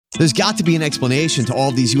There's got to be an explanation to all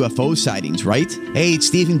of these UFO sightings, right? Hey, it's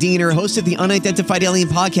Stephen Diener, host of the Unidentified Alien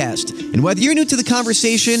Podcast. And whether you're new to the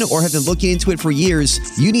conversation or have been looking into it for years,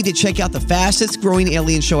 you need to check out the fastest growing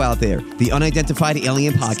alien show out there, the Unidentified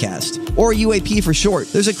Alien Podcast, or UAP for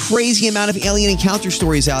short. There's a crazy amount of alien encounter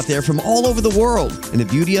stories out there from all over the world. And the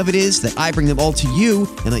beauty of it is that I bring them all to you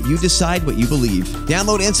and let you decide what you believe.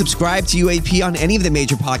 Download and subscribe to UAP on any of the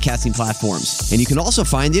major podcasting platforms. And you can also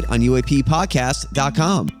find it on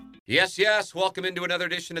UAPpodcast.com. Yes. Welcome into another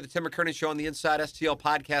edition of the Tim McKernan Show on the Inside STL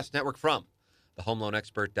Podcast Network from the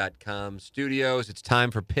HomeLoanExpert.com studios. It's time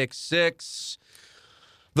for Pick Six,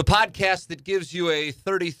 the podcast that gives you a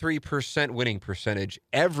 33% winning percentage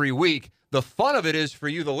every week. The fun of it is for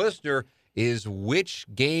you, the listener, is which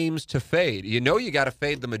games to fade. You know you got to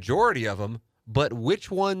fade the majority of them, but which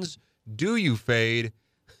ones do you fade?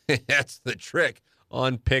 That's the trick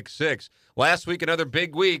on Pick Six. Last week, another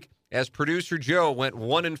big week. As producer Joe went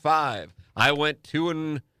 1-5. I went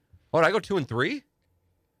 2-3?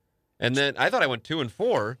 And then I thought I went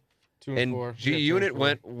 2-4. 2 and 4. G Unit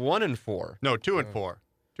went 1-4. No, 2-4.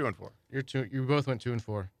 2-4. You both went 2 and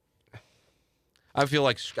 4. I feel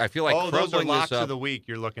like those are crumbling locks this up. of the week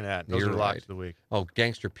you're looking at. Those You're are locks right. of the week. Oh,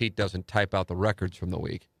 Gangster Pete doesn't type out the records from the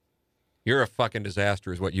week. You're a fucking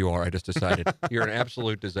disaster is what you are, I just decided. You're an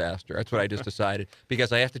absolute disaster. That's what I just decided.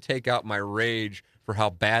 Because I have to take out my rage for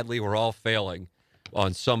how badly we're all failing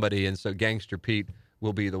on somebody, and so Gangster Pete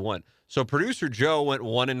will be the one. So producer Joe went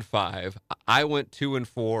 1-5. I went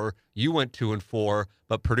 2-4. You went 2-4.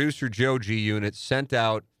 But producer Joe G Unit sent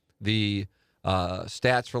out the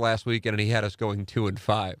stats for last weekend, and he had us going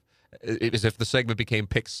 2-5. As if the segment became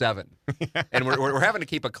Pick 7. And we're having to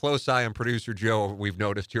keep a close eye on producer Joe, we've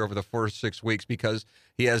noticed here over the first 6 weeks, because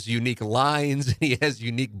he has unique lines and he has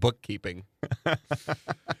unique bookkeeping.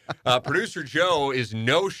 Producer Joe is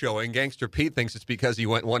no-showing. Gangster Pete thinks it's because he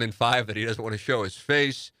went 1-5 that he doesn't want to show his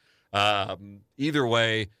face. Either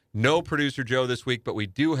way, no producer Joe this week, but we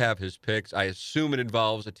do have his picks. I assume it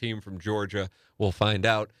involves a team from Georgia. We'll find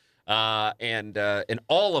out. And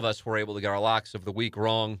all of us were able to get our locks of the week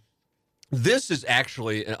wrong. This is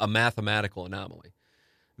actually a mathematical anomaly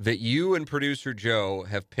that you and producer Joe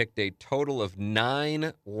have picked a total of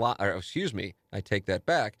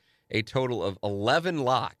a total of 11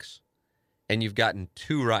 locks, and you've gotten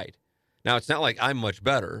 2 right. Now, it's not like I'm much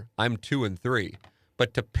better. I'm 2-3.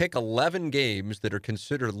 But to pick 11 games that are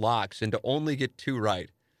considered locks and to only get 2 right,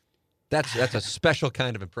 that's a special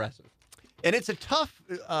kind of impressive. And it's a tough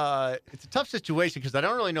situation because I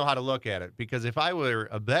don't really know how to look at it. Because if I were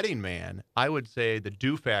a betting man, I would say the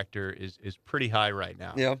do factor is pretty high right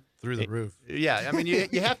now. Yeah, Through the roof. Yeah, I mean,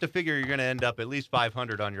 you have to figure you're going to end up at least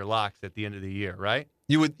 500 on your locks at the end of the year, right?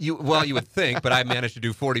 You would think, but I managed to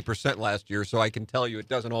do 40% last year, so I can tell you it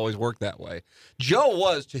doesn't always work that way. Joe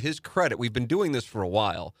was, to his credit, we've been doing this for a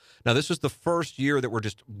while. Now, this is the first year that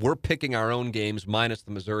we're picking our own games minus the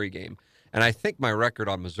Missouri game. And I think my record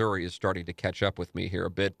on Missouri is starting to catch up with me here a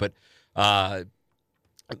bit, but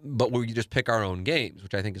we just pick our own games,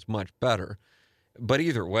 which I think is much better. But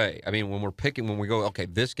either way, I mean, when we go, okay,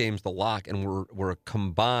 this game's the lock, and we're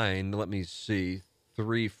combined, let me see,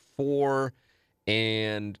 3, 4,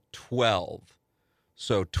 and 12.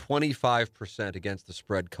 So 25% against the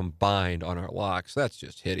spread combined on our locks. That's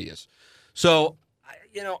just hideous. So,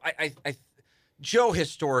 Joe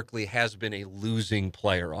historically has been a losing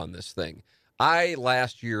player on this thing.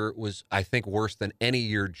 Last year was, I think, worse than any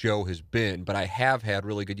year Joe has been, but I have had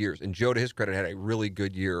really good years. And Joe, to his credit, had a really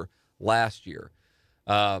good year last year.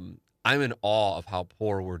 I'm in awe of how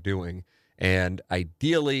poor we're doing. And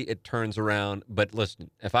ideally, it turns around. But listen,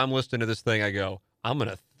 if I'm listening to this thing, I go, I'm going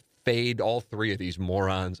to fade all 3 of these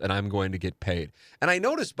morons, and I'm going to get paid. And I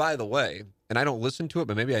noticed, by the way, and I don't listen to it,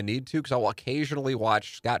 but maybe I need to, because I'll occasionally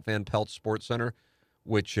watch Scott Van Pelt's Sports Center,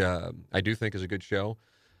 which I do think is a good show,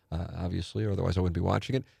 obviously, or otherwise I wouldn't be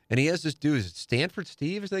watching it. And he has this dude, is it Stanford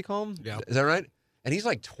Steve, as they call him? Yeah. Is that right? And he's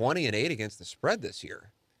like 20-8 against the spread this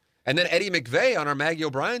year. And then Eddie McVeigh on our Maggie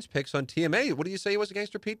O'Brien's picks on TMA. What do you say he was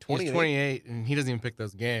against, Pete? 20 He's 28, and he doesn't even pick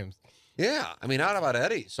those games. Yeah, I mean, how about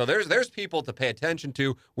Eddie? So there's people to pay attention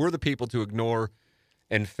to. We're the people to ignore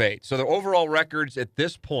and fade. So the overall records at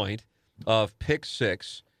this point of Pick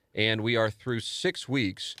 6, and we are through 6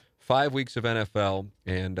 weeks, 5 weeks of NFL,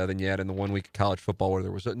 and then you add in the 1 week of college football where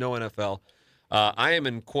there was no NFL. I am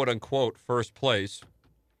in quote-unquote first place,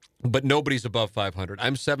 but nobody's above 500.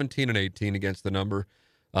 I'm 17-18 against the number.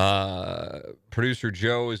 Producer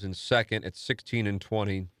Joe is in second at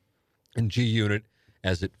 16-20, and G Unit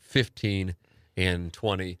as at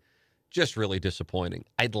 15-20. Just really disappointing.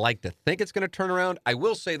 I'd like to think it's going to turn around. I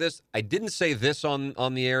will say this. I didn't say this on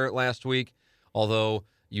the air last week, although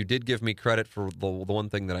you did give me credit for the one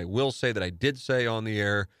thing that I will say that I did say on the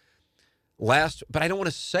air but I don't want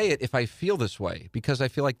to say it if I feel this way, because I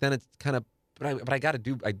feel like then it's kind of, but I got to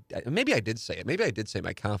do, maybe I did say it. Maybe I did say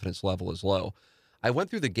my confidence level is low. I went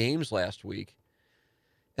through the games last week,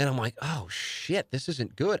 and I'm like, oh, shit, this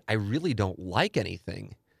isn't good. I really don't like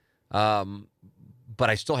anything. But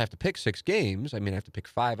I still have to pick 6 games. I mean, I have to pick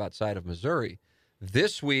 5 outside of Missouri.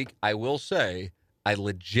 This week, I will say, I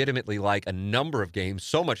legitimately like a number of games,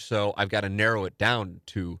 so much so I've got to narrow it down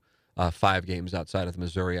to 5 games outside of the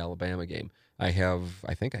Missouri-Alabama game. I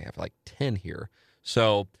think I have like 10 here.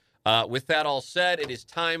 So with that all said, it is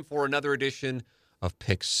time for another edition of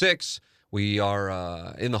Pick 6. We are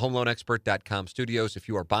in the HomeLoanExpert.com studios. If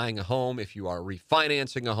you are buying a home, if you are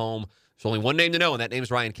refinancing a home, there's only one name to know, and that name is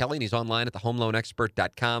Ryan Kelly, and he's online at the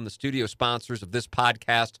HomeLoanExpert.com, the studio sponsors of this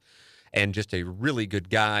podcast, and just a really good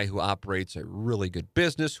guy who operates a really good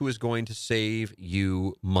business who is going to save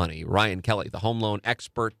you money. Ryan Kelly, the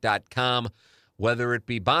HomeLoanExpert.com. Whether it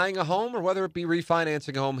be buying a home or whether it be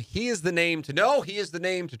refinancing a home, he is the name to know. He is the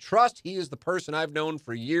name to trust. He is the person I've known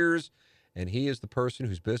for years, and he is the person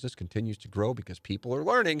whose business continues to grow because people are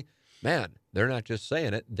learning, man, they're not just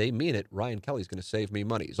saying it, they mean it. Ryan Kelly's going to save me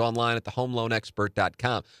money. He's online at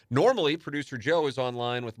thehomeloanexpert.com. Normally, producer Joe is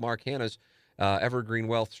online with Mark Hanna's Evergreen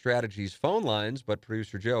Wealth Strategies phone lines, but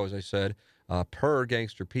producer Joe, as I said, per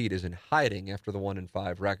Gangster Pete, is in hiding after the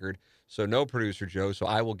 1-5 record. So no producer Joe, so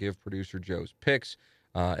I will give producer Joe's picks,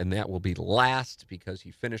 and that will be last because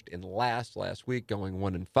he finished in last week, going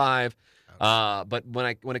 1-5. But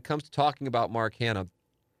when it comes to talking about Mark Hanna,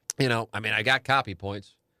 I got copy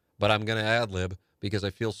points, but I'm going to ad-lib because I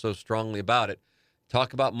feel so strongly about it.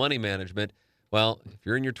 Talk about money management. Well, if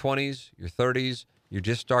you're in your 20s, your 30s, you're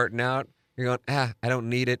just starting out, you're going, I don't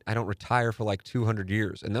need it. I don't retire for like 200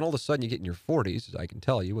 years. And then all of a sudden you get in your 40s, as I can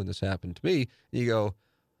tell you when this happened to me, and you go,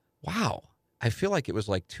 wow, I feel like it was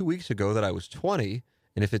like 2 weeks ago that I was 20.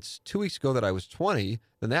 And if it's 2 weeks ago that I was 20,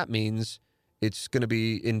 then that means it's going to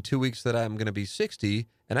be in 2 weeks that I'm going to be 60,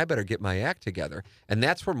 and I better get my act together. And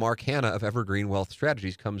that's where Mark Hanna of Evergreen Wealth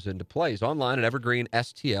Strategies comes into play. He's online at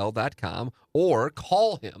evergreenstl.com, or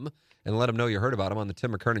call him and let him know you heard about him on the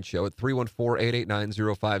Tim McKernan Show at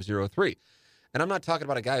 314-889-0503. And I'm not talking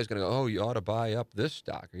about a guy who's going to go, oh, you ought to buy up this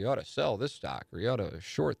stock, or you ought to sell this stock, or you ought to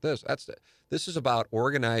short this. This is about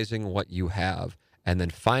organizing what you have and then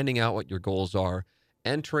finding out what your goals are,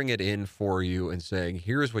 entering it in for you and saying,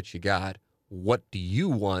 here's what you got. What do you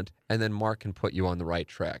want? And then Mark can put you on the right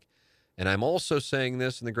track. And I'm also saying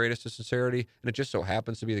this in the greatest of sincerity, and it just so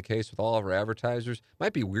happens to be the case with all of our advertisers.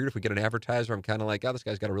 Might be weird if we get an advertiser, I'm kind of like, oh, this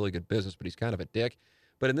guy's got a really good business, but he's kind of a dick.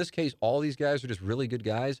 But in this case, all these guys are just really good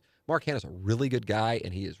guys. Mark Hanna's a really good guy,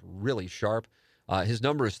 and he is really sharp. His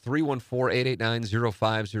number is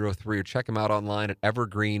 314-889-0503, or check him out online at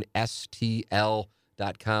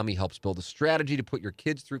evergreenstl.com. He helps build a strategy to put your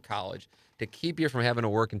kids through college, to keep you from having to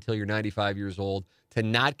work until you're 95 years old, to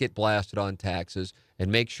not get blasted on taxes,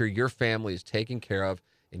 and make sure your family is taken care of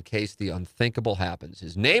in case the unthinkable happens.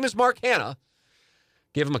 His name is Mark Hanna.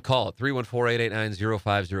 Give him a call at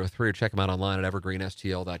 314-889-0503, or check him out online at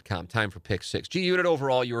evergreenstl.com. Time for Pick 6. G-Unit,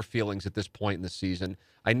 overall, your feelings at this point in the season.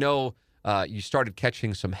 I know you started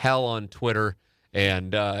catching some hell on Twitter,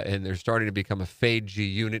 and there's starting to become a Fade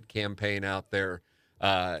G-Unit campaign out there.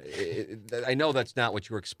 I know that's not what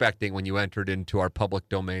you were expecting when you entered into our public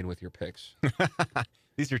domain with your picks.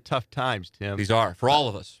 These are tough times, Tim. These are, for all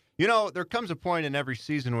of us. You know, there comes a point in every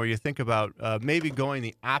season where you think about maybe going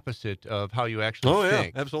the opposite of how you actually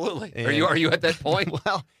think. Yeah, absolutely. And, are you at that point?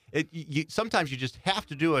 Well, sometimes you just have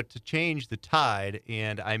to do it to change the tide,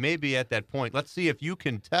 and I may be at that point. Let's see if you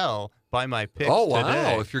can tell by my picks Oh, wow.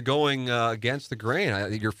 today. If you're going against the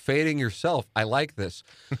grain, you're fading yourself. I like this.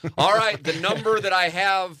 All right, the number that I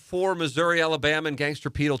have for Missouri, Alabama, and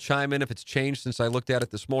Gangster Pete will chime in if it's changed since I looked at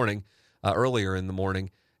it this morning, earlier in the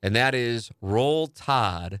morning, and that is Roll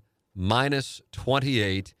Tide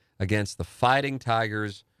 -28 against the Fighting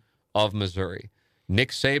Tigers of Missouri.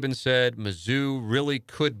 Nick Saban said Mizzou really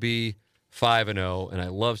could be 5-0, and I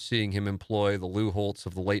love seeing him employ the Lou Holtz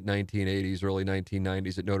of the late 1980s, early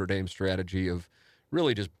 1990s at Notre Dame strategy of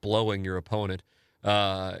really just blowing your opponent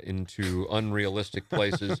into unrealistic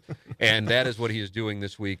places, and that is what he is doing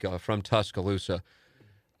this week from Tuscaloosa.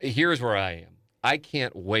 Here's where I am. I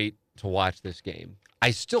can't wait to watch this game. I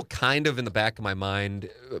still kind of in the back of my mind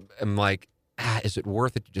am like, is it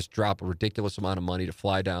worth it to just drop a ridiculous amount of money to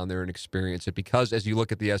fly down there and experience it? Because as you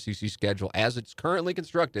look at the SEC schedule, as it's currently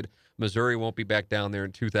constructed, Missouri won't be back down there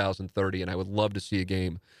in 2030, and I would love to see a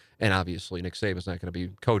game. And obviously, Nick Saban's not going to be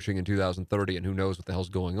coaching in 2030, and who knows what the hell's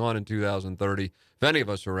going on in 2030, if any of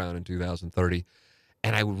us are around in 2030.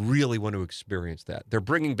 And I really want to experience that. They're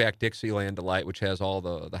bringing back Dixieland Delight, which has all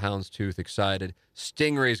the houndstooth excited.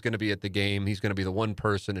 Stingray's going to be at the game. He's going to be the one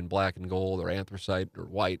person in black and gold or anthracite or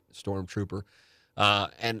white stormtrooper.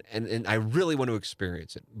 And I really want to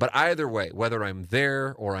experience it. But either way, whether I'm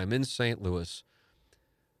there or I'm in St. Louis,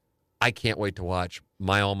 I can't wait to watch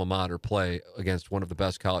my alma mater play against one of the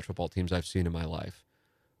best college football teams I've seen in my life.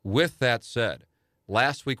 With that said,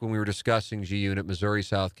 last week when we were discussing G-Unit, Missouri,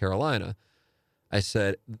 South Carolina, I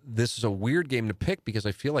said, this is a weird game to pick because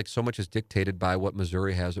I feel like so much is dictated by what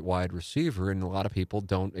Missouri has at wide receiver, and a lot of people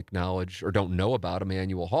don't acknowledge or don't know about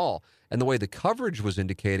Emmanuel Hall. And the way the coverage was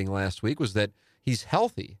indicating last week was that he's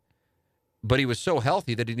healthy, but he was so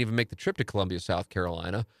healthy that he didn't even make the trip to Columbia, South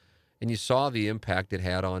Carolina. And you saw the impact it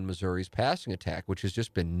had on Missouri's passing attack, which has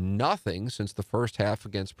just been nothing since the first half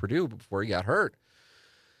against Purdue before he got hurt.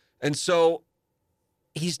 And so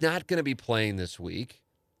he's not going to be playing this week.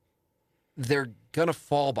 They're going to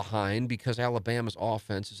fall behind because Alabama's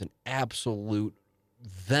offense is an absolute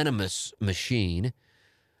venomous machine.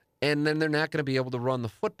 And then they're not going to be able to run the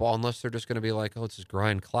football unless they're just going to be like, oh, it's this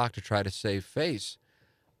grind clock to try to save face.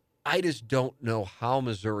 I just don't know how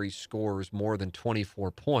Missouri scores more than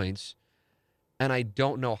 24 points, and I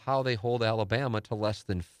don't know how they hold Alabama to less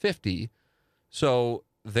than 50. So,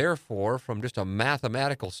 therefore, from just a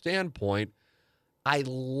mathematical standpoint, I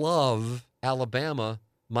love Alabama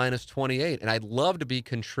minus 28. And I'd love to be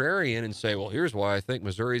contrarian and say, well, here's why I think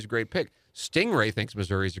Missouri's a great pick. Stingray thinks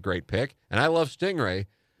Missouri's a great pick, and I love Stingray.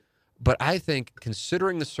 But I think,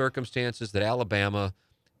 considering the circumstances that Alabama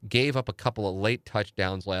gave up a couple of late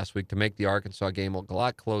touchdowns last week to make the Arkansas game a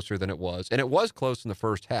lot closer than it was. And it was close in the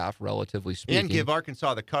first half, relatively speaking. And give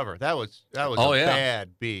Arkansas the cover. That was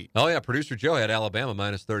bad beat. Oh, yeah. Producer Joe had Alabama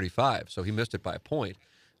minus 35, so he missed it by a point.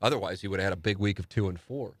 Otherwise, he would have had a big week of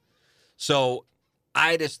 2-4. So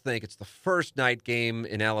I just think it's the first night game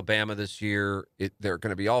in Alabama this year. They're going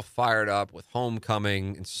to be all fired up with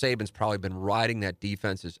homecoming, and Saban's probably been riding that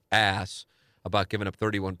defense's ass about giving up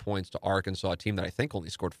 31 points to Arkansas, a team that I think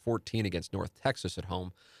only scored 14 against North Texas at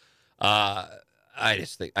home. I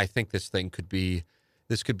think this could be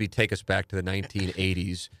take us back to the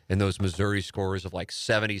 1980s and those Missouri scores of like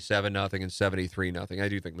 77-0 and 73-0. I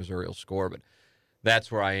do think Missouri will score, but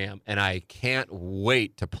that's where I am. And I can't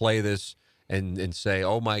wait to play this and say,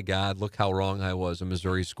 oh my God, look how wrong I was. And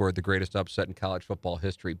Missouri scored the greatest upset in college football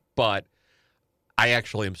history. But I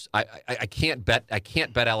actually am. I can't bet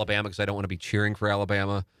Alabama because I don't want to be cheering for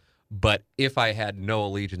Alabama. But if I had no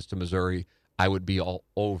allegiance to Missouri, I would be all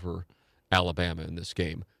over Alabama in this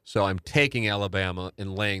game. So I'm taking Alabama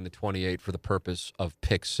and laying the 28 for the purpose of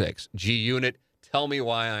pick 6. G-Unit, tell me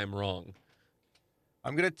why I'm wrong.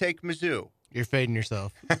 I'm going to take Mizzou. You're fading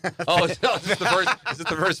yourself. Oh, is this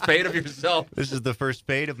the first fade of yourself? This is the first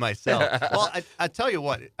fade of myself. Well, I tell you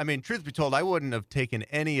what. I mean, truth be told, I wouldn't have taken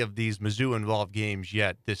any of these Mizzou-involved games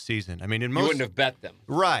yet this season. I mean, You wouldn't have bet them.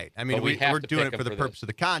 Right. I mean, we're doing it for the purpose this. of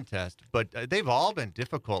the contest. But they've all been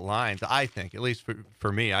difficult lines, I think, at least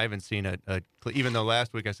for me. I haven't seen even though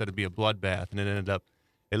last week I said it'd be a bloodbath, and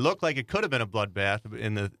it looked like it could have been a bloodbath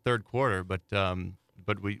in the third quarter, but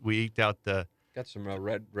we eked out the. Got some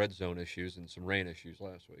red zone issues and some rain issues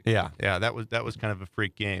last week. Yeah, that was kind of a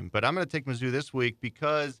freak game. But I'm going to take Mizzou this week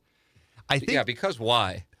because I think. Yeah, because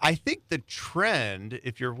why? I think the trend,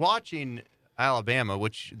 if you're watching Alabama,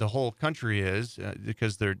 which the whole country is,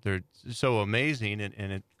 because they're so amazing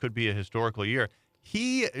and it could be a historical year.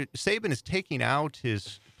 Saban is taking out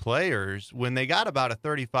his players when they got about a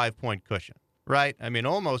 35-point cushion, right? I mean,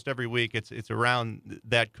 almost every week it's around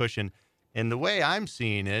that cushion. And the way I'm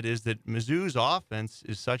seeing it is that Mizzou's offense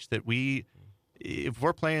is such that if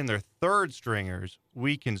we're playing their third stringers,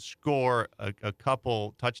 we can score a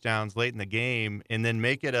couple touchdowns late in the game and then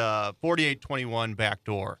make it a 48-21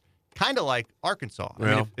 backdoor, kind of like Arkansas.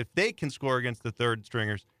 I mean, if they can score against the third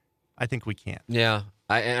stringers, I think we can. Yeah,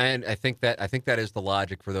 I think that is the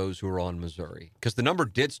logic for those who are on Missouri, because the number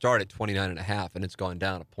did start at 29.5 and it's gone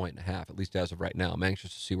down 1.5 points, at least as of right now. I'm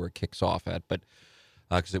anxious to see where it kicks off at, but.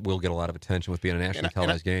 Because it will get a lot of attention with being a nationally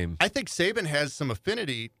televised game. I think Saban has some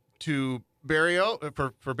affinity to for Barry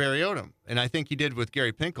Odom, and I think he did with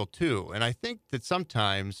Gary Pinkel too. And I think that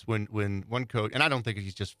sometimes when one coach, and I don't think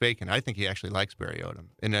he's just faking, I think he actually likes Barry Odom.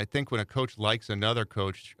 And I think when a coach likes another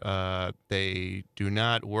coach, they do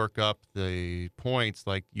not work up the points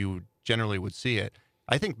like you generally would see it.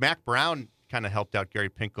 I think Mac Brown kind of helped out Gary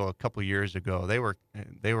Pinkel a couple years ago. They were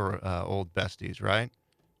old besties, right?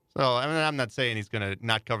 So, I mean, I'm not saying he's going to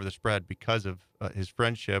not cover the spread because of his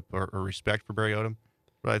friendship or respect for Barry Odom,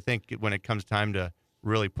 but I think when it comes time to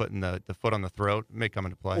really putting the foot on the throat may come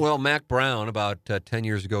into play. Well, Mac Brown, about 10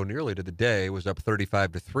 years ago, nearly to the day, was up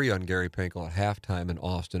 35-3 on Gary Pinkel at halftime in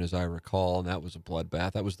Austin, as I recall, and that was a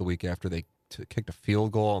bloodbath. That was the week after they kicked a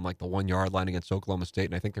field goal on like the 1-yard line against Oklahoma State,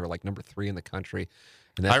 and I think they were like number 3 in the country.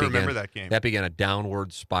 And that remember that game. That began a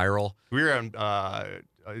downward spiral. We were in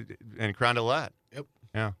Carondelet. Yep.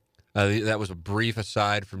 Yeah. That was a brief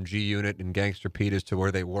aside from G Unit and Gangster Pete as to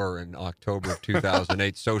where they were in October of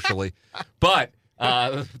 2008 socially, but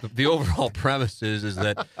the overall premise is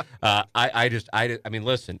that I mean,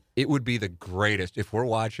 listen, it would be the greatest if we're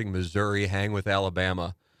watching Missouri hang with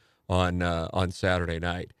Alabama on Saturday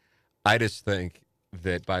night. I just think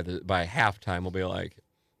that by halftime we'll be like,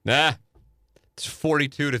 nah, it's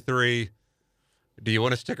 42-3. Do you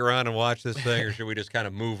want to stick around and watch this thing, or should we just kind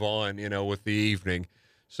of move on, with the evening?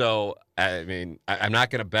 So, I mean, I'm not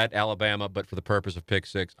going to bet Alabama, but for the purpose of Pick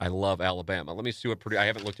 6, I love Alabama. Let me see what I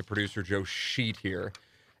haven't looked at producer Joe's sheet here.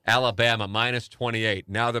 Alabama, -28.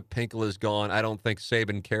 Now that Pinkel is gone, I don't think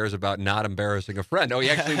Saban cares about not embarrassing a friend. Oh, he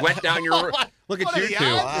actually went down your... Look at you two.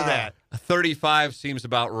 That? 35 seems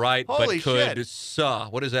about right, Holy but could...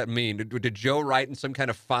 shit. What does that mean? Did Joe write in some kind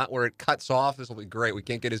of font where it cuts off? This will be great. We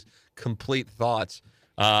can't get his complete thoughts.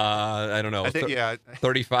 I don't know. I think,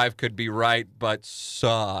 35 could be right, but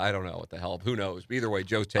I don't know what the hell. Who knows? Either way,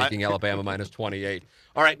 Joe's taking Alabama -28.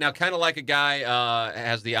 All right, now kind of like a guy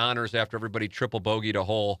has the honors after everybody triple bogeyed a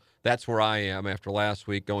hole. That's where I am after last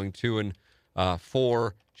week, going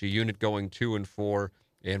 2-4. G Unit going 2-4,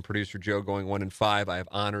 and producer Joe going 1-5. I have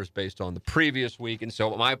honors based on the previous week, and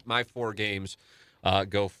so my 4 games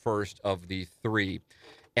go first of the 3.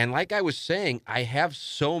 And like I was saying, I have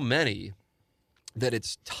so many that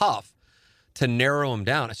it's tough to narrow them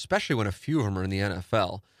down, especially when a few of them are in the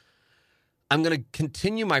NFL. I'm going to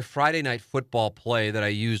continue my Friday night football play that I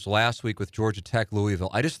used last week with Georgia Tech, Louisville.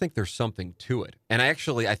 I just think there's something to it. And I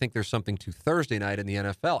think there's something to Thursday night in the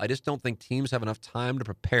NFL. I just don't think teams have enough time to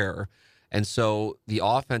prepare, and so the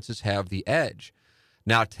offenses have the edge.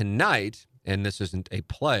 Now, tonight, and this isn't a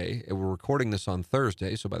play, we're recording this on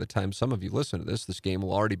Thursday, so by the time some of you listen to this game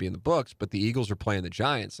will already be in the books, but the Eagles are playing the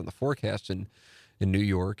Giants, and the forecast in New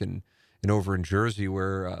York and over in Jersey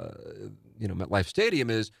where, MetLife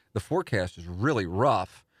Stadium is, the forecast is really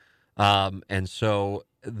rough. And so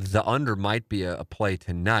the under might be a play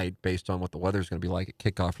tonight based on what the weather's going to be like at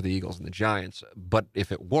kickoff for the Eagles and the Giants. But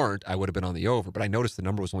if it weren't, I would have been on the over. But I noticed the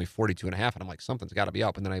number was only 42.5, and I'm like, something's got to be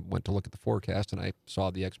up. And then I went to look at the forecast, and I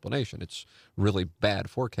saw the explanation. It's really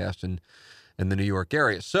bad forecast in the New York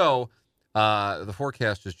area. So the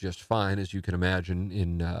forecast is just fine, as you can imagine,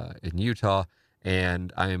 in Utah.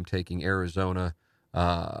 And I am taking Arizona,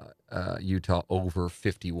 Utah over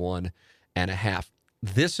 51.5.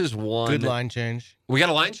 This is one. Good line change. We got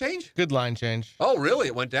a line change? Good line change. Oh, really?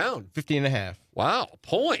 It went down. 50.5. Wow, a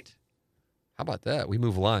point. How about that? We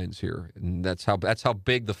move lines here, and that's how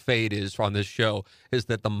big the fade is on this show. Is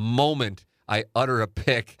that the moment I utter a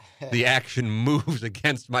pick, the action moves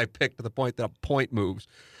against my pick to the point that a point moves.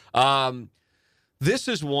 This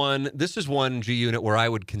is one G Unit where I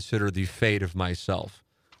would consider the fate of myself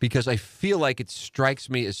because I feel like it strikes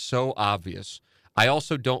me as so obvious. I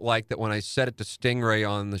also don't like that when I said it to Stingray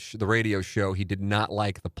on the radio show, he did not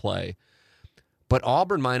like the play. But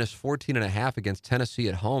Auburn -14.5 against Tennessee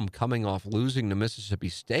at home, coming off losing to Mississippi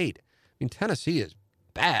State. I mean, Tennessee is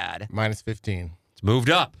bad. -15. It's moved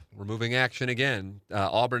up. We're moving action again.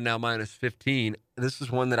 Auburn now -15. This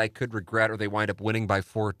is one that I could regret, or they wind up winning by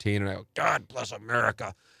 14, and I go, God bless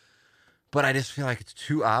America. But I just feel like it's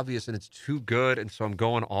too obvious and it's too good, and so I'm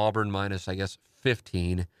going Auburn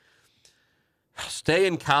 -15. Stay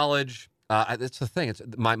in college. That's the thing. It's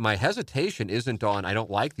my hesitation isn't on I don't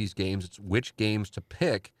like these games. It's which games to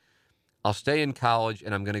pick. I'll stay in college,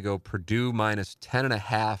 and I'm going to go Purdue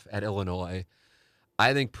 -10.5 at Illinois.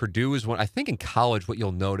 I think Purdue is one. I think in college what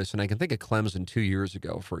you'll notice, and I can think of Clemson 2 years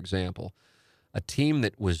ago, for example, a team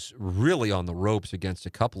that was really on the ropes against a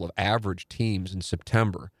couple of average teams in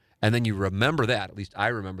September. And then you remember that, at least I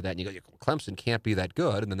remember that, and you go, Clemson can't be that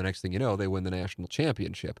good. And then the next thing you know, they win the national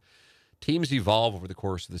championship. Teams evolve over the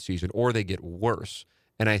course of the season, or they get worse.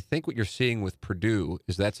 And I think what you're seeing with Purdue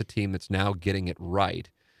is that's a team that's now getting it right.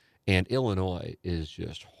 And Illinois is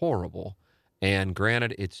just horrible. And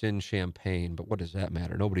granted, it's in Champaign, but what does that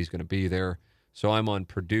matter? Nobody's going to be there. So I'm on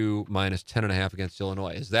Purdue -10.5 against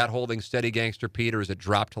Illinois. Is that holding steady, Gangster Pete, or is it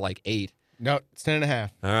dropped to like 8? No, it's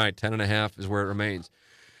 10.5. All right, 10.5 is where it remains.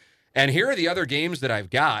 And here are the other games that I've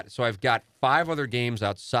got. So I've got 5 other games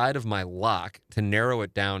outside of my lock to narrow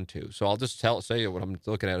it down to. So I'll just say what I'm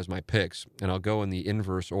looking at as my picks, and I'll go in the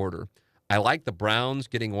inverse order. I like the Browns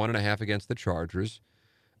getting 1.5 against the Chargers.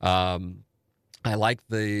 I like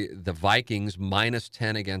the Vikings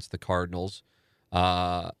 -10 against the Cardinals.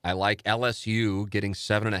 I like LSU getting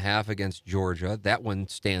 7.5 against Georgia. That one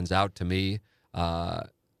stands out to me. I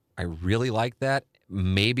really like that.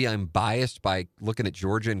 Maybe I'm biased by looking at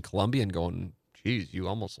Georgia and Columbia and going, geez, you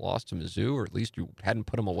almost lost to Mizzou, or at least you hadn't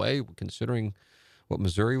put them away, considering what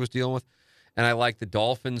Missouri was dealing with. And I like the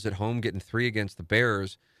Dolphins at home getting 3 against the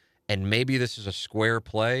Bears. And maybe this is a square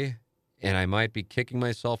play, and I might be kicking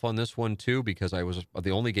myself on this one too, because I was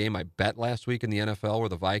the only game I bet last week in the NFL were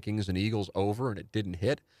the Vikings and Eagles over, and it didn't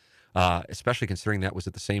hit, especially considering that was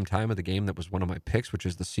at the same time of the game that was one of my picks, which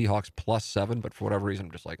is the Seahawks +7. But for whatever reason,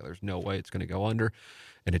 I'm just like, there's no way it's going to go under,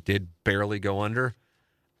 and it did barely go under.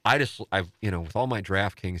 With all my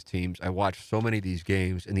DraftKings teams, I watch so many of these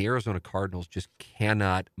games, and the Arizona Cardinals just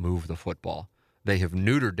cannot move the football. They have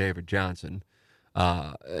neutered David Johnson.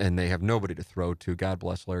 And they have nobody to throw to. God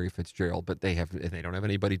bless Larry Fitzgerald, but they don't have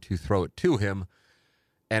anybody to throw it to him.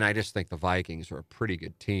 And I just think the Vikings are a pretty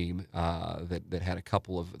good team that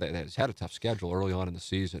has had a tough schedule early on in the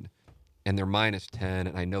season, and they're -10.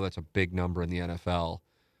 And I know that's a big number in the NFL,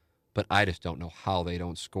 but I just don't know how they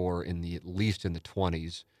don't score at least in the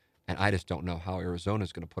 20s. And I just don't know how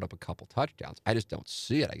Arizona's going to put up a couple touchdowns. I just don't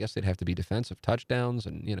see it. I guess they'd have to be defensive touchdowns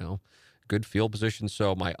and good field position.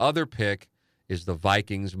 So my other pick is the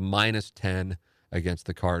Vikings -10 against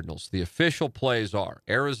the Cardinals. The official plays are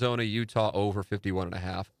Arizona, Utah over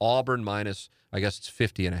 51.5, Auburn it's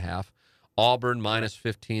 50.5, Auburn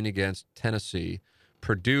 -15 against Tennessee,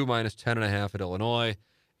 Purdue -10.5 at Illinois,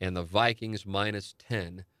 and the Vikings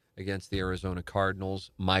 -10 against the Arizona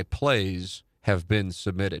Cardinals. My plays have been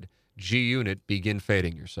submitted. G-Unit, begin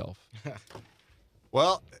fading yourself.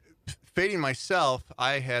 Well, fading myself,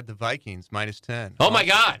 I had the Vikings -10. Oh, my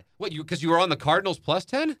God. What, because you were on the Cardinals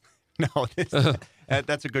 +10? No,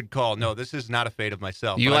 that's a good call. No, this is not a fade of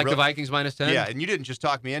myself. You like the Vikings -10? Yeah, and you didn't just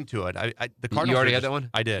talk me into it. The Cardinals. You already had that one?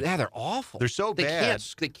 I did. Yeah, they're awful. They're so bad.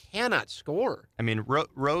 They cannot score. I mean,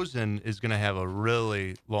 Rosen is going to have a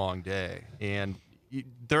really long day, and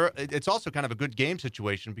it's also kind of a good game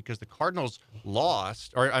situation because the Cardinals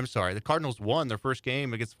the Cardinals won their first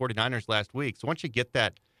game against the 49ers last week. So once you get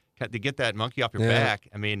that monkey off your back,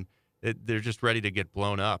 I mean, they're just ready to get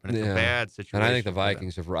blown up, and it's a bad situation. And I think the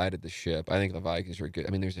Vikings have righted the ship. I think the Vikings are good. I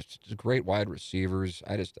mean, there's just great wide receivers.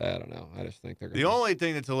 I don't know. I just think they're going to. The only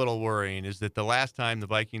thing that's a little worrying is that the last time the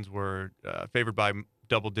Vikings were favored by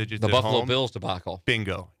double digits, the at Buffalo home, Bills debacle.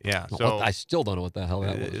 Bingo. Yeah. So I still don't know what the hell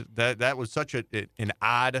that was. That was such an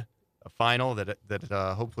odd final that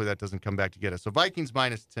hopefully that doesn't come back to get us. So Vikings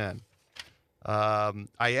 -10.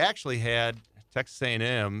 I actually had Texas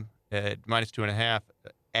A&M at -2.5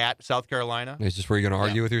 at South Carolina. Is this where you're going to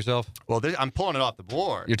argue with yourself? Well, I'm pulling it off the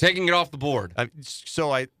board. You're taking it off the board.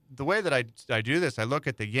 The way that I do this, I look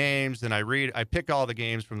at the games, and I pick all the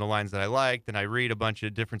games from the lines that I like, then I read a bunch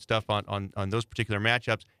of different stuff on those particular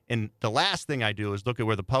matchups, and the last thing I do is look at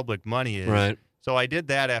where the public money is. Right. So I did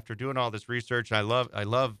that after doing all this research. I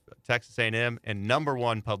love Texas A&M, and number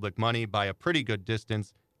one public money by a pretty good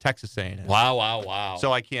distance, Texas A&M. Wow.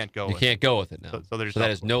 So I can't go. You can't go with it now. So that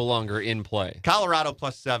is no longer in play. Colorado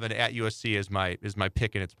 +7 at USC is my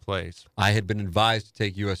pick in its place. I had been advised to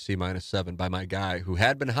take USC -7 by my guy who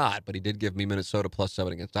had been hot, but he did give me Minnesota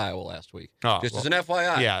 +7 against Iowa last week. As an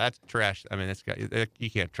FYI. Yeah, that's trash. I mean, this guy, you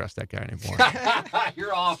can't trust that guy anymore.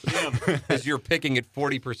 You're off him because you're picking at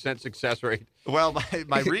 40% success rate. Well,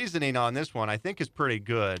 my reasoning on this one I think is pretty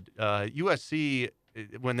good. USC,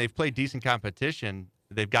 when they've played decent competition,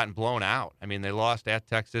 they've gotten blown out. I mean, they lost at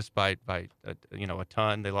Texas by a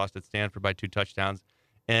ton. They lost at Stanford by 2 touchdowns,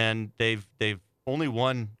 and they've only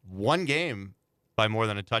won one game by more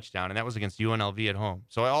than a touchdown, and that was against UNLV at home.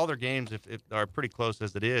 So all their games, if are pretty close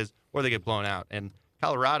as it is, or they get blown out. And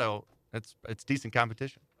Colorado, it's decent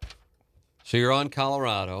competition. So you're on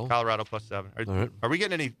Colorado. Colorado +7. Are we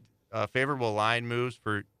getting any favorable line moves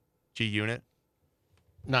for G-Unit?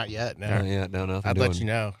 Not yet. No. Not yet. No, nothing. I'd let you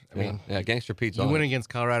know. I mean, Gangster Pete's you on. went against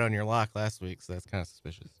Colorado in your lock last week, so that's kind of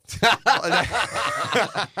suspicious.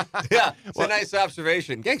 Yeah, it's a nice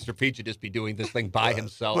observation. Gangster Pete should just be doing this thing by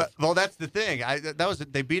himself. Well, that's the thing.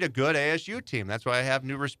 They beat a good ASU team. That's why I have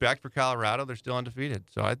new respect for Colorado. They're still undefeated.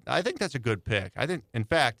 So I think that's a good pick. I think, in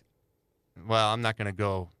fact, I'm not going to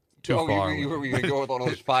go too far. You were going to go with one of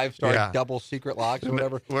those 5-star double secret locks or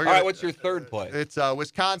whatever? All right, what's your third play? It's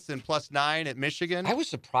Wisconsin +9 at Michigan. I was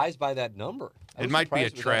surprised by that number. It might be a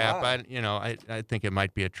trap. I think it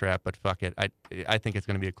might be a trap, but fuck it. I think it's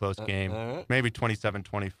going to be a close game. Right. Maybe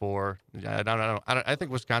 27-24. I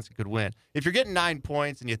think Wisconsin could win. If you're getting 9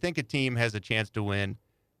 points and you think a team has a chance to win,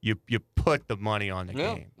 you put the money on the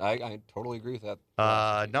Yeah, game. I totally agree with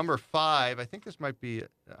that. Number 5, I think this might be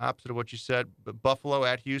opposite of what you said, but Buffalo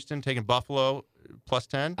at Houston, taking Buffalo plus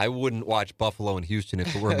 10. I wouldn't watch Buffalo and Houston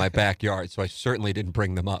if it were in my backyard, so I certainly didn't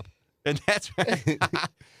bring them up. And that's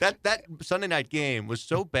that Sunday night game was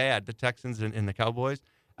so bad, the Texans and the Cowboys.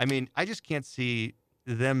 I mean, I just can't see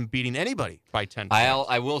them beating anybody by 10 points.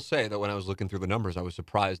 I will say that when I was looking through the numbers, I was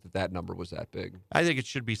surprised that number was that big. I think it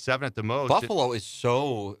should be 7 at the most. Buffalo is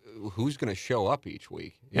so who's going to show up each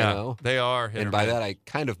week? You know? They are. And by that, I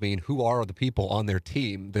kind of mean who are the people on their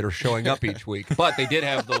team that are showing up each week. But they did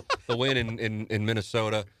have the win in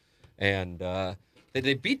Minnesota, and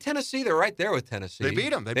they beat Tennessee. They're right there with Tennessee. They beat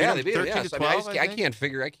them. They beat them 13 yes. to 12. I can't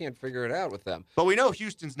figure it out with them. But we know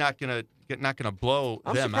Houston's not gonna blow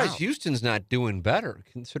I'm them surprised out. Houston's not doing better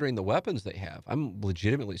considering the weapons they have. I'm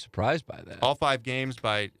legitimately surprised by that. All 5 games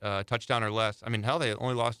by touchdown or less. I mean, hell, they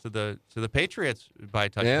only lost to the Patriots by a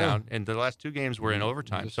touchdown, and the last 2 games were in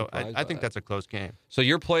overtime. So I think that's a close game. So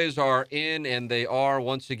your plays are in, and they are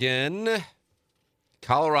once again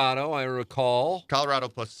Colorado. I recall. Colorado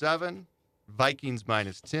plus 7, Vikings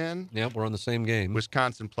minus 10. Yep, we're on the same game.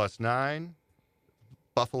 Wisconsin plus 9,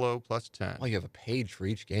 Buffalo plus 10. Oh, you have a page for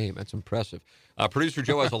each game. That's impressive. Producer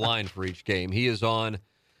Joe has a line for each game. He is on.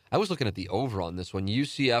 I was looking at the over on this one.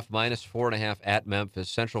 UCF minus 4.5 at Memphis.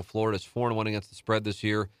 Central Florida's 4-1 against the spread this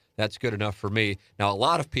year. That's good enough for me. Now, a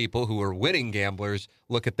lot of people who are winning gamblers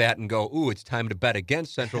look at that and go, ooh, it's time to bet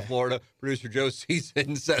against Central Florida. Producer Joe sees it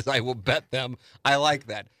and says, I will bet them. I like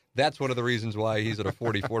that. That's one of the reasons why he's at a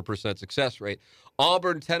 44% success rate.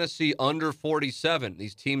 Auburn, Tennessee, under 47.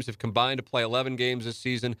 These teams have combined to play 11 games this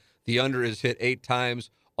season. The under is hit 8 times.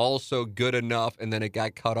 Also good enough, and then it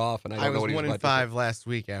got cut off, and I don't know what he was about 1-5 last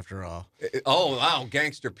week after all. Oh, wow.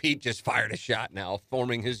 Gangster Pete just fired a shot now,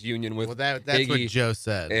 forming his union with that's Iggy what Joe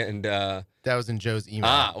said. And that was in Joe's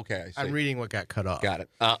email. Okay. I see. I'm reading what got cut off. Got it.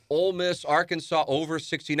 Ole Miss, Arkansas, over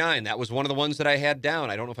 69. That was one of the ones that I had down.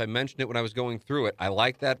 I don't know if I mentioned it when I was going through it. I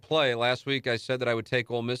like that play. Last week I said that I would take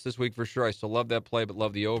Ole Miss this week for sure. I still love that play, but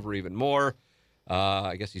love the over even more.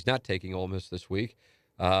 I guess he's not taking Ole Miss this week.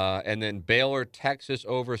 And then Baylor, Texas,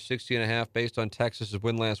 over 60.5. Based on Texas's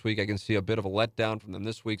win last week, I can see a bit of a letdown from them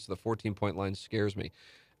this week, so the 14-point line scares me.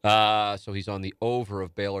 So he's on the over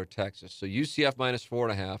of Baylor, Texas. So UCF minus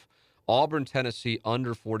 4.5. Auburn, Tennessee,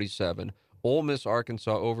 under 47. Ole Miss,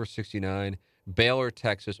 Arkansas, over 69. Baylor,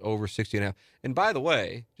 Texas, over 60.5. And by the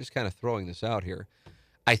way, just kind of throwing this out here,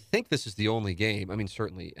 I think this is the only game. I mean,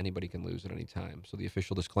 certainly anybody can lose at any time, so the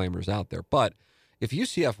official disclaimer is out there. But if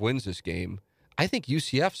UCF wins this game, I think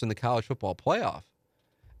UCF's in the college football playoff.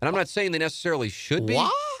 And I'm not saying they necessarily should be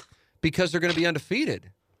because they're going to be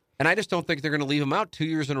undefeated. And I just don't think they're going to leave them out 2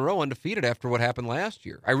 years in a row undefeated after what happened last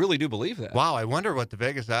year. I really do believe that. Wow, I wonder what the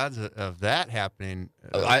Vegas odds of that happening.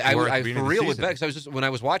 I for real with Vegas. Vegas. When I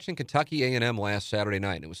was watching Kentucky A&M last Saturday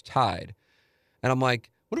night, and it was tied, and I'm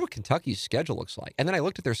like, wonder what Kentucky's schedule looks like. And then I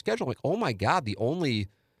looked at their schedule, I'm like, oh my God, the only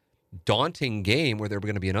daunting game where they're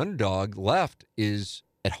going to be an underdog left is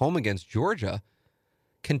at home against Georgia.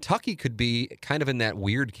 Kentucky could be kind of in that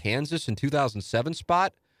weird Kansas in 2007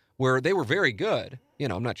 spot where they were very good. You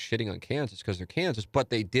know, I'm not shitting on Kansas because they're Kansas,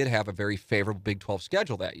 but they did have a very favorable Big 12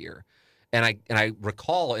 schedule that year. And I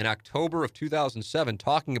recall in October of 2007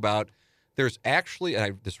 talking about there's actually,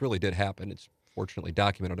 and this really did happen, it's fortunately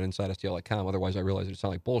documented on InsideSTL.com, otherwise I realized it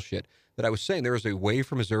sounded like bullshit, that I was saying there is a way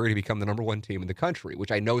for Missouri to become the number 1 team in the country,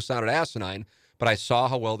 which I know sounded asinine, but I saw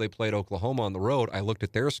how well they played Oklahoma on the road. I looked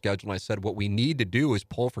at their schedule and I said, what we need to do is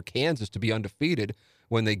pull for Kansas to be undefeated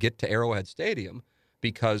when they get to Arrowhead Stadium,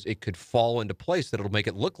 because it could fall into place that it'll make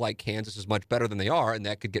it look like Kansas is much better than they are, and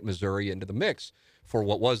that could get Missouri into the mix for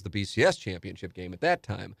what was the BCS championship game at that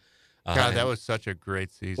time. God, that was such a great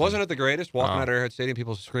season. Wasn't it the greatest? Walking out of Arrowhead Stadium,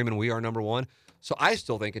 people screaming, we are number 1. So I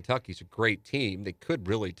still think Kentucky's a great team. They could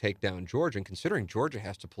really take down Georgia, and considering Georgia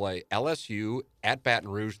has to play LSU at Baton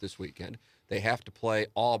Rouge this weekend, they have to play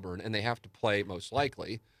Auburn, and they have to play, most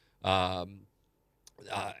likely,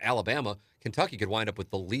 Alabama. Kentucky could wind up with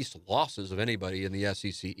the least losses of anybody in the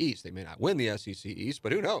SEC East. They may not win the SEC East,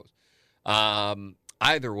 but who knows?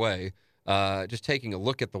 Either way, just taking a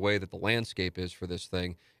look at the way that the landscape is for this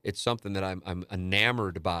thing, it's something that I'm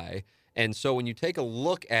enamored by. And so when you take a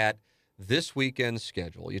look at this weekend's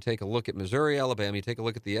schedule, you take a look at Missouri, Alabama, you take a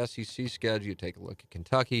look at the SEC schedule, you take a look at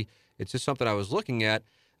Kentucky, it's just something I was looking at.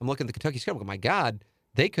 I'm looking at the Kentucky schedule. My God,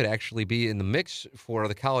 they could actually be in the mix for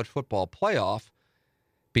the college football playoff,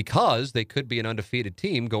 because they could be an undefeated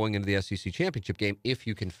team going into the SEC championship game if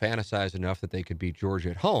you can fantasize enough that they could beat Georgia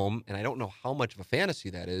at home. And I don't know how much of a fantasy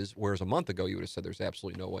that is, whereas a month ago you would have said there's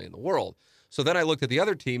absolutely no way in the world. So then I looked at the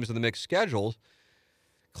other teams in the mixed schedules.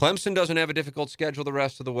 Clemson doesn't have a difficult schedule the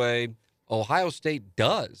rest of the way. Ohio State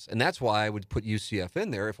does, and that's why I would put UCF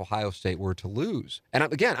in there if Ohio State were to lose. And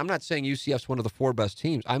again, I'm not saying UCF's one of the 4 best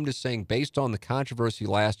teams. I'm just saying based on the controversy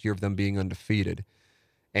last year of them being undefeated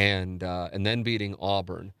and then beating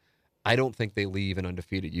Auburn, I don't think they leave an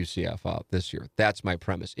undefeated UCF out this year. That's my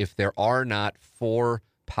premise. If there are not 4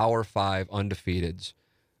 Power 5 undefeateds,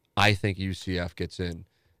 I think UCF gets in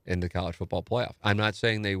the college football playoff. I'm not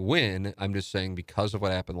saying they win. I'm just saying because of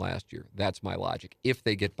what happened last year. That's my logic. If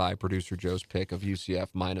they get by producer Joe's pick of UCF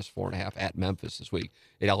minus 4.5 at Memphis this week,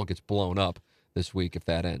 it all gets blown up this week if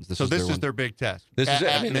that ends. This is their big test. This is it.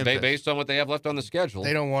 I mean, based on what they have left on the schedule.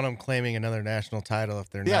 They don't want them claiming another national title if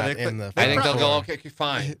they're not in the. I think they'll go, okay,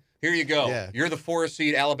 fine. Here you go. Yeah. You're the 4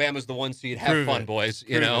 seed. Alabama's the 1 seed. Have fun, boys.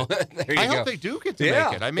 You know. There you go. I hope they do get to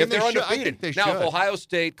make it. I mean, if they're undefeated. I think they now, should. if Ohio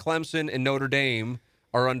State, Clemson, and Notre Dame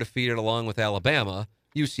are undefeated along with Alabama,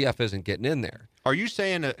 UCF isn't getting in there. Are you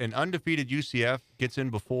saying an undefeated UCF gets in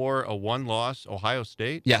before a 1-loss Ohio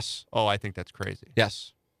State? Yes. Oh, I think that's crazy.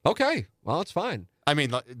 Yes. Okay. Well, it's fine. I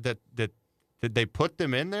mean, did they put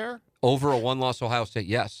them in there? Over a 1-loss Ohio State,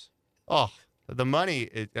 yes. Oh, the money.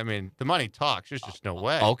 The money talks. There's just no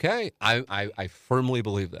way. Okay. I firmly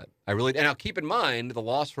believe that. I really. And now keep in mind, the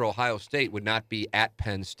loss for Ohio State would not be at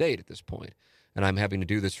Penn State at this point. And I'm having to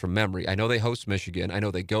do this from memory. I know they host Michigan. I know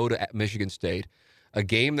they go to Michigan State, a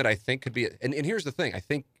game that I think could be. And here's the thing. I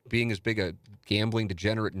think being as big a gambling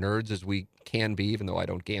degenerate nerds as we can be, even though I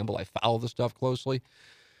don't gamble, I follow the stuff closely.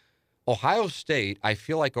 Ohio State, I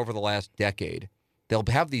feel like over the last decade, they'll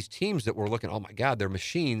have these teams that we're looking, oh, my God, they're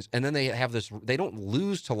machines. And then they have this, they don't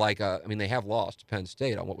lose to they have lost to Penn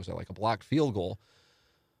State on what was it, like a blocked field goal.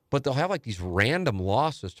 But they'll have like these random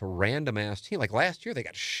losses to random-ass teams. Like last year, they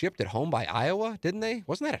got shipped at home by Iowa, didn't they?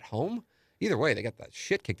 Wasn't that at home? Either way, they got the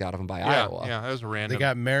shit kicked out of them by Iowa. Yeah, that was random. They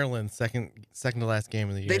got Maryland second to last game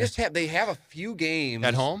of the year. They have a few games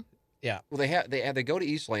at home. Yeah. Well, they go to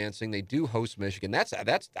East Lansing. They do host Michigan. That's I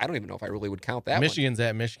don't even know if I really would count that. Michigan's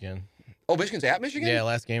at Michigan. Oh, Michigan's at Michigan? Yeah,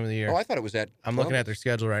 last game of the year. Oh, I thought it was at. I'm looking at their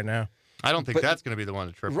schedule right now. I don't think that's going to be the one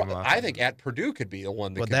to trip them up. I think at Purdue could be the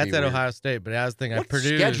one that. Well, could that's be at weird. Ohio State, but I was thinking what at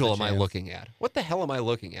Purdue. Schedule am I looking at? What the hell am I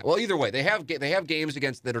looking at? Well, either way, they have games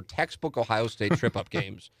against that are textbook Ohio State trip-up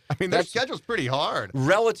games. I mean, their schedule's pretty hard.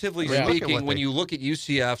 Relatively speaking, when you look at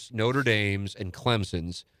UCF's, Notre Dame's, and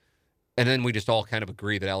Clemson's, and then we just all kind of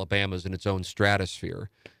agree that Alabama's in its own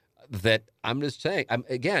stratosphere. That I'm just saying,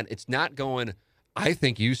 again, it's not going. I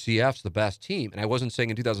think UCF's the best team. And I wasn't saying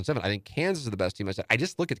in 2007, I think Kansas is the best team. I said, I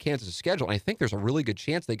just look at Kansas' schedule, and I think there's a really good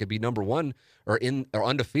chance they could be number 1 or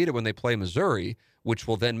undefeated when they play Missouri, which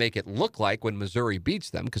will then make it look like when Missouri beats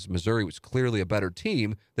them, because Missouri was clearly a better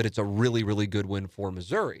team, that it's a really, really good win for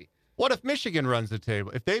Missouri. What if Michigan runs the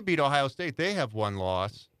table? If they beat Ohio State, they have 1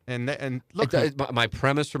 loss. And look, my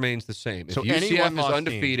premise remains the same. If so UCF is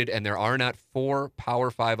undefeated and there are not 4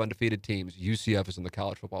 Power 5 undefeated teams, UCF is in the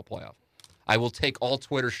college football playoff. I will take all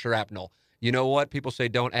Twitter shrapnel. You know what? People say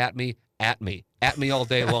don't at me. At me all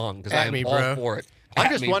day long because I am all for it.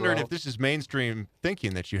 I'm just wondering if this is mainstream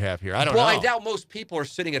thinking that you have here. I don't know. Well, I doubt most people are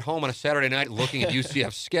sitting at home on a Saturday night looking at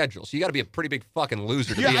UCF's schedule. So you got to be a pretty big fucking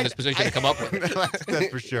loser to be in this position to come up with it. That's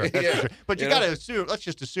for sure. That's for sure. But you got to assume. Let's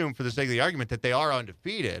just assume, for the sake of the argument, that they are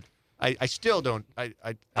undefeated. I still don't.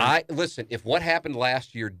 I listen. If what happened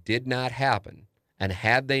last year did not happen, and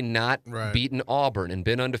had they not beaten Auburn and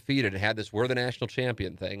been undefeated and had this "we're the national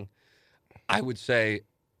champion" thing, I would say,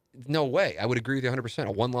 no way. I would agree with you 100%.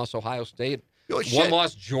 A 1-loss Ohio State,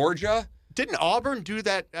 1-loss Georgia. Didn't Auburn do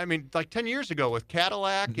that? I mean, like 10 years ago with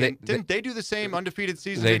Cadillac? Didn't they do the same undefeated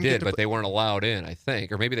season? They did, but they weren't allowed in, I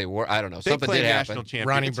think. Or maybe they were. I don't know. Something did happen. National champion.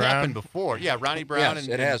 Ronnie It's Brown. happened before. Yeah, Ronnie Brown yes,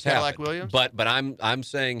 and it has Cadillac happened. Williams. But I'm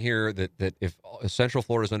saying here that if Central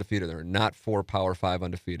Florida is undefeated, there are not 4 Power 5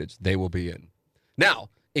 undefeateds. They will be in. Now,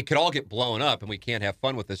 it could all get blown up, and we can't have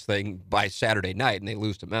fun with this thing by Saturday night, and they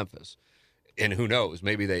lose to Memphis. And who knows?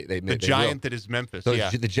 Maybe they the giant that is Memphis.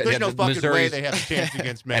 There's no fucking Missouri's, way they have a chance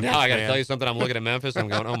against Memphis. And now I got to tell you something. I'm looking at Memphis. I'm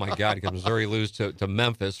going, oh my God, because Missouri lose to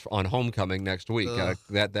Memphis on homecoming next week.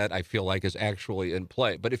 That I feel like is actually in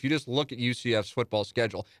play. But if you just look at UCF's football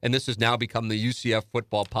schedule, and this has now become the UCF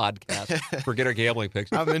football podcast. Forget our gambling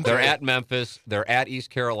picks. They're at Memphis. They're at East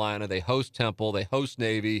Carolina. They host Temple. They host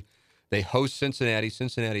Navy. They host Cincinnati.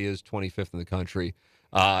 Cincinnati is 25th in the country.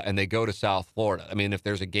 And they go to South Florida. I mean, if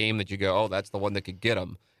there's a game that you go, oh, that's the one that could get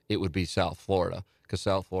them, it would be South Florida, because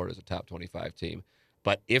South Florida is a top 25 team.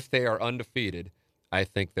 But if they are undefeated, I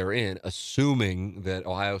think they're in, assuming that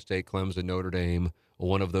Ohio State, Clemson, Notre Dame,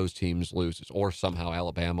 one of those teams loses, or somehow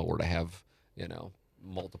Alabama were to have,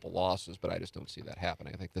 multiple losses. But I just don't see that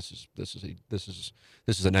happening. I think this is a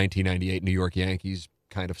 1998 New York Yankees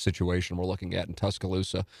kind of situation we're looking at in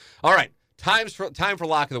Tuscaloosa. All right. Time for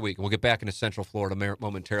Lock of the Week. We'll get back into Central Florida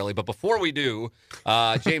momentarily. But before we do,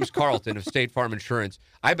 James Carlton of State Farm Insurance,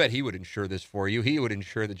 I bet he would insure this for you. He would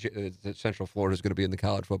insure that Central Florida is going to be in the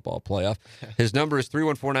college football playoff. His number is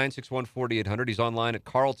 314-961-4800. He's online at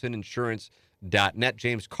carltoninsurance.net.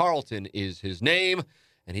 James Carlton is his name,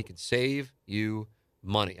 and he can save you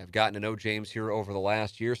money. I've gotten to know James here over the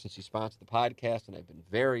last year since he sponsored the podcast, and I've been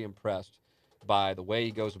very impressed by the way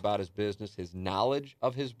he goes about his business, his knowledge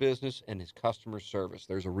of his business, and his customer service.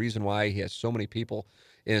 There's a reason why he has so many people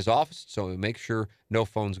in his office, so make sure no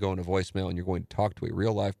phones go into voicemail and you're going to talk to a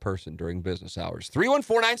real live person during business hours.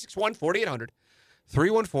 314-961-4800.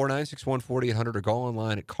 314-961-4800 or go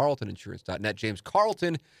online at carltoninsurance.net. James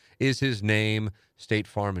Carlton is his name. State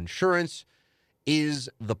Farm Insurance is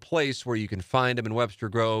the place where you can find him in Webster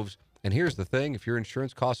Groves. And here's the thing. If your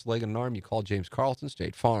insurance costs a leg and an arm, you call James Carlton,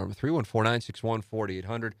 State Farm,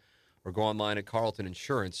 314-961-4800, or go online at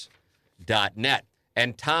carltoninsurance.net.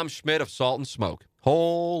 And Tom Schmidt of Salt and Smoke.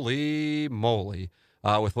 Holy moly.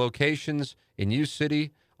 With locations in U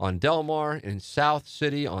City, on Del Mar, in South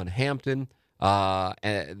City, on Hampton. But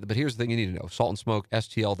here's the thing you need to know. Salt and Smoke,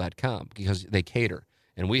 STL.com, because they cater.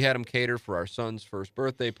 And we had them cater for our son's first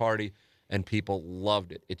birthday party, and people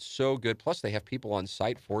loved it. It's so good. Plus, they have people on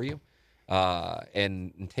site for you.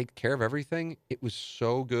 And take care of everything. It was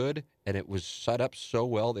so good, and it was set up so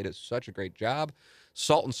well. They did such a great job.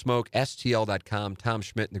 Salt and Smoke, STL.com, Tom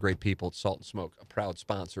Schmidt and the great people at Salt and Smoke, a proud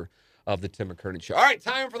sponsor of the Tim McKernan Show. All right,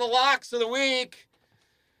 time for the locks of the week.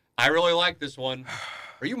 I really like this one.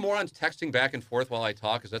 Are you morons texting back and forth while I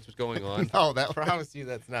talk? Because that's what's going on. No, I promise you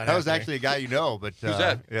that's not that was happening. actually a guy you know, but who's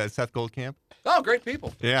that? Yeah, Seth Goldcamp. Oh, great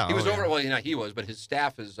people. Yeah, he was over. Yeah. Well, not he was, but his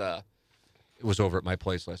staff is. Was over at my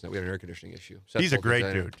place last night. We had an air conditioning issue. He's a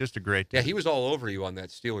great dude, just a great dude. Yeah, he was all over you on that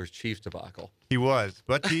Steelers-Chiefs debacle. He was,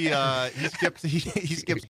 but he skipped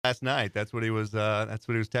last night. That's what he was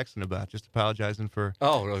texting about. Just apologizing for.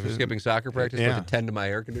 Oh, for skipping soccer practice to attend to my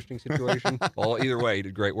air conditioning situation. Well, either way, he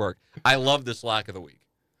did great work. I love this lock of the week.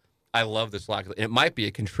 It might be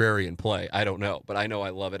a contrarian play. I don't know, but I know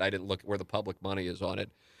I love it. I didn't look where the public money is on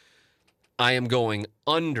it. I am going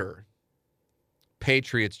under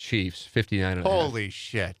Patriots-Chiefs, 59.5. Holy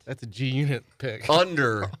shit. That's a G-Unit pick.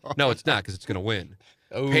 Under. No, it's not because it's going to win.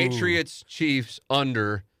 Ooh. Patriots-Chiefs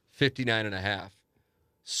under 59.5.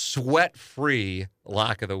 Sweat-free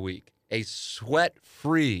lock of the week. A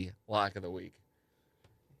sweat-free lock of the week.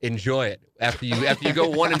 Enjoy it. After you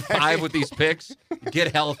go 1-5 with these picks,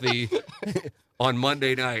 get healthy on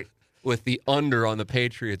Monday night with the under on the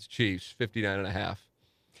Patriots-Chiefs, 59.5.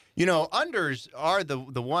 You know, unders are the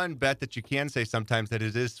one bet that you can say sometimes that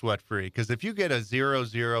it is sweat-free. Because if you get a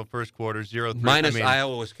 0-0 first quarter, 0-3. Minus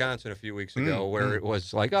Iowa, Wisconsin a few weeks ago, where it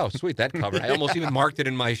was like, oh, sweet, that covered. I almost even marked it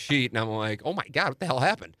in my sheet, and I'm like, oh, my God, what the hell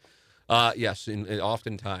happened? Yes,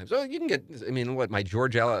 oftentimes. Oh, you can get, I mean, what, my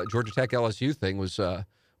Georgia Tech LSU thing was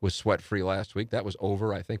sweat-free last week. That was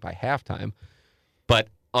over, I think, by halftime. But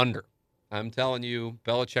under. I'm telling you,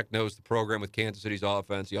 Belichick knows the program with Kansas City's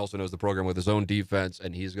offense. He also knows the program with his own defense,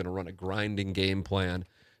 and he's going to run a grinding game plan.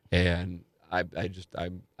 And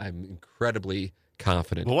I'm incredibly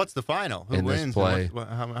confident. Well, what's the final? Who wins? This play.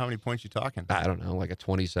 How many points you talking? I don't know, like a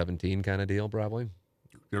 2017 kind of deal, probably.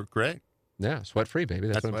 You're great. Yeah, sweat-free, baby.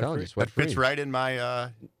 That's what I'm telling you. Sweat-free. That fits right in my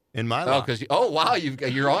Oh, lock. because wow,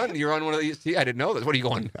 you're on one of these. I didn't know this. What are you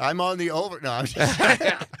going? I'm on the over. No, I'm just.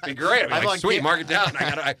 Be great. I'm like, sweet, mark it down.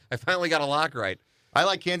 I finally got a lock right. I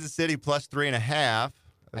like Kansas City plus 3.5.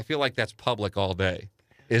 I feel like that's public all day.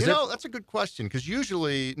 Is it? You know, that's a good question because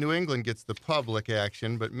usually New England gets the public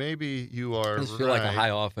action, but maybe you are. I just feel like a high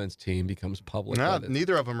offense team becomes public. No,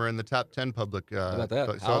 neither of them are in the top 10 public. How about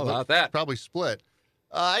that? So How about that? Probably split.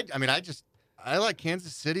 I like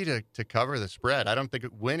Kansas City to cover the spread. I don't think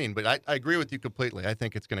it winning, but I agree with you completely. I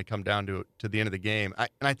think it's going to come down to the end of the game. And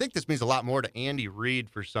I think this means a lot more to Andy Reid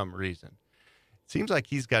for some reason. It seems like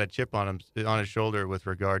he's got a chip on his shoulder with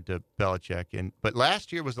regard to Belichick. But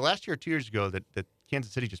last year, 2 years ago, that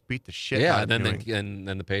Kansas City just beat the shit out of New England. And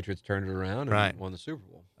then the Patriots turned it around and won the Super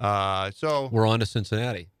Bowl. So we're on to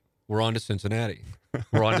Cincinnati.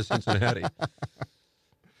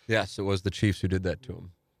 Yes, it was the Chiefs who did that to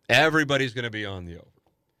him. Everybody's going to be on the over.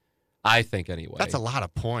 I think anyway. That's a lot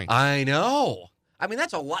of points. I know. I mean,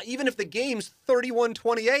 that's a lot. Even if the game's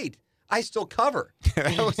 31-28, I still cover.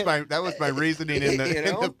 that was my reasoning in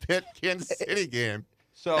the Pitt Kansas City game.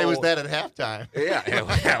 So it was that at halftime. Yeah,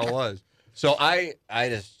 it was. So I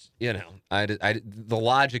just, the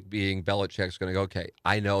logic being Belichick's going to go, okay,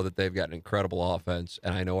 I know that they've got an incredible offense,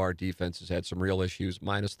 and I know our defense has had some real issues,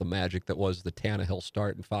 minus the magic that was the Tannehill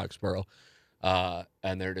start in Foxborough.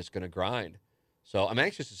 and they're just going to grind. So I'm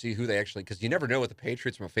anxious to see who they actually, because you never know with the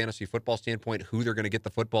Patriots from a fantasy football standpoint who they're going to get the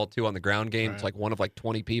football to on the ground game. Right. It's like one of like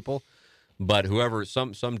 20 people. But whoever,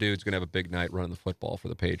 some dude's going to have a big night running the football for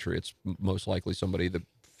the Patriots, most likely somebody that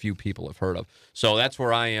few people have heard of. So that's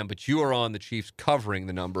where I am, but you are on the Chiefs covering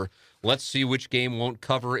the number. Let's see which game won't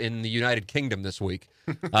cover in the United Kingdom this week.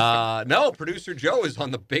 No, producer Joe is on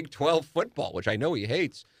the Big 12 football, which I know he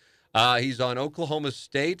hates. He's on Oklahoma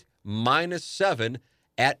State -7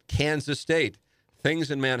 at Kansas State. Things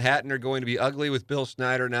in Manhattan are going to be ugly with Bill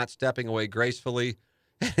Snyder not stepping away gracefully.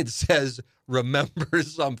 And it says, remember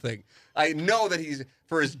something. I know that he's,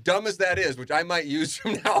 for as dumb as that is, which I might use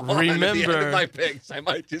from now on at the end of my picks, I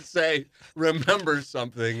might just say, remember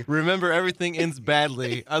something. Remember, everything ends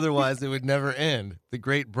badly. Otherwise, it would never end. The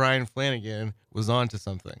great Brian Flanagan was on to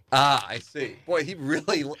something. Ah, I see. Boy, he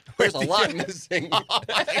really, there's a lot missing.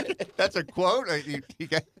 That's a quote?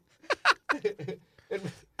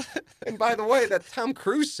 And by the way, that Tom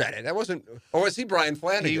Cruise said it. That wasn't, or was he Brian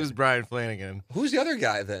Flanagan? He was Brian Flanagan. Who's the other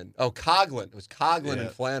guy then? Oh, Coughlin. It was Coughlin and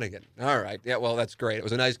Flanagan. All right. Yeah, well, that's great. It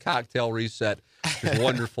was a nice cocktail reset. It was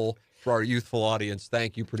wonderful for our youthful audience.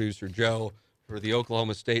 Thank you, producer Joe, for the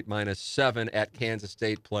Oklahoma State -7 at Kansas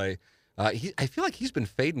State play. I feel like he's been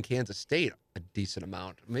fading Kansas State a decent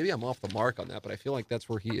amount. Maybe I'm off the mark on that, but I feel like that's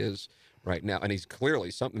where he is right now. And he's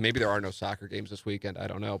clearly something. Maybe there are no soccer games this weekend. I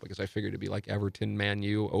don't know, because I figured it'd be like Everton, Man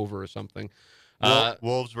U over or something.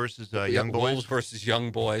 Wolves versus Young Boys. Wolves versus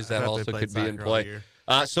Young Boys. That also could be in play.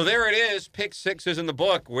 So there it is. Pick 6 is in the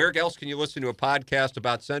book. Where else can you listen to a podcast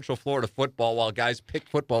about Central Florida football while guys pick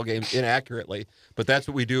football games inaccurately? But that's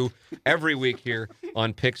what we do every week here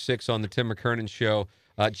on Pick 6 on the Tim McKernan Show.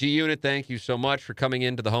 G-Unit, thank you so much for coming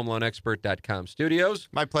into the HomeLoanExpert.com studios.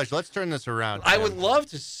 My pleasure. Let's turn this around. I would love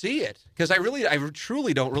to see it, because I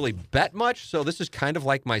truly don't really bet much, so this is kind of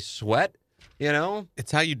like my sweat, you know?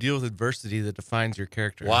 It's how you deal with adversity that defines your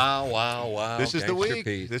character. Wow. This is the Gangster week.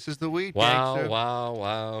 Pete. This is the week.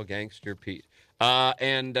 Wow, Gangster Pete.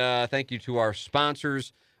 And thank you to our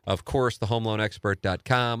sponsors. Of course, the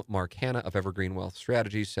HomeLoanExpert.com, Mark Hanna of Evergreen Wealth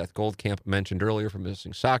Strategies, Seth Goldcamp mentioned earlier from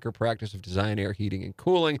missing soccer practice of Design Air Heating and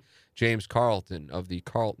Cooling, James Carlton of the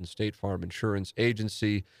Carlton State Farm Insurance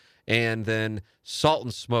Agency, and then Salt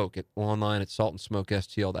and Smoke online at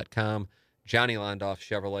saltandsmokestl.com, Johnny Londoff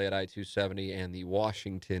Chevrolet at I-270, and the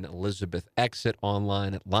Washington Elizabeth exit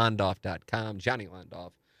online at londoff.com, Johnny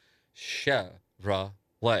Londoff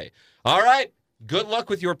Chevrolet. All right, good luck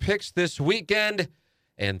with your picks this weekend.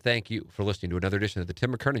 And thank you for listening to another edition of the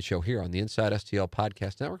Tim McKernan Show here on the Inside STL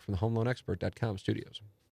Podcast Network from the HomeLoanExpert.com studios.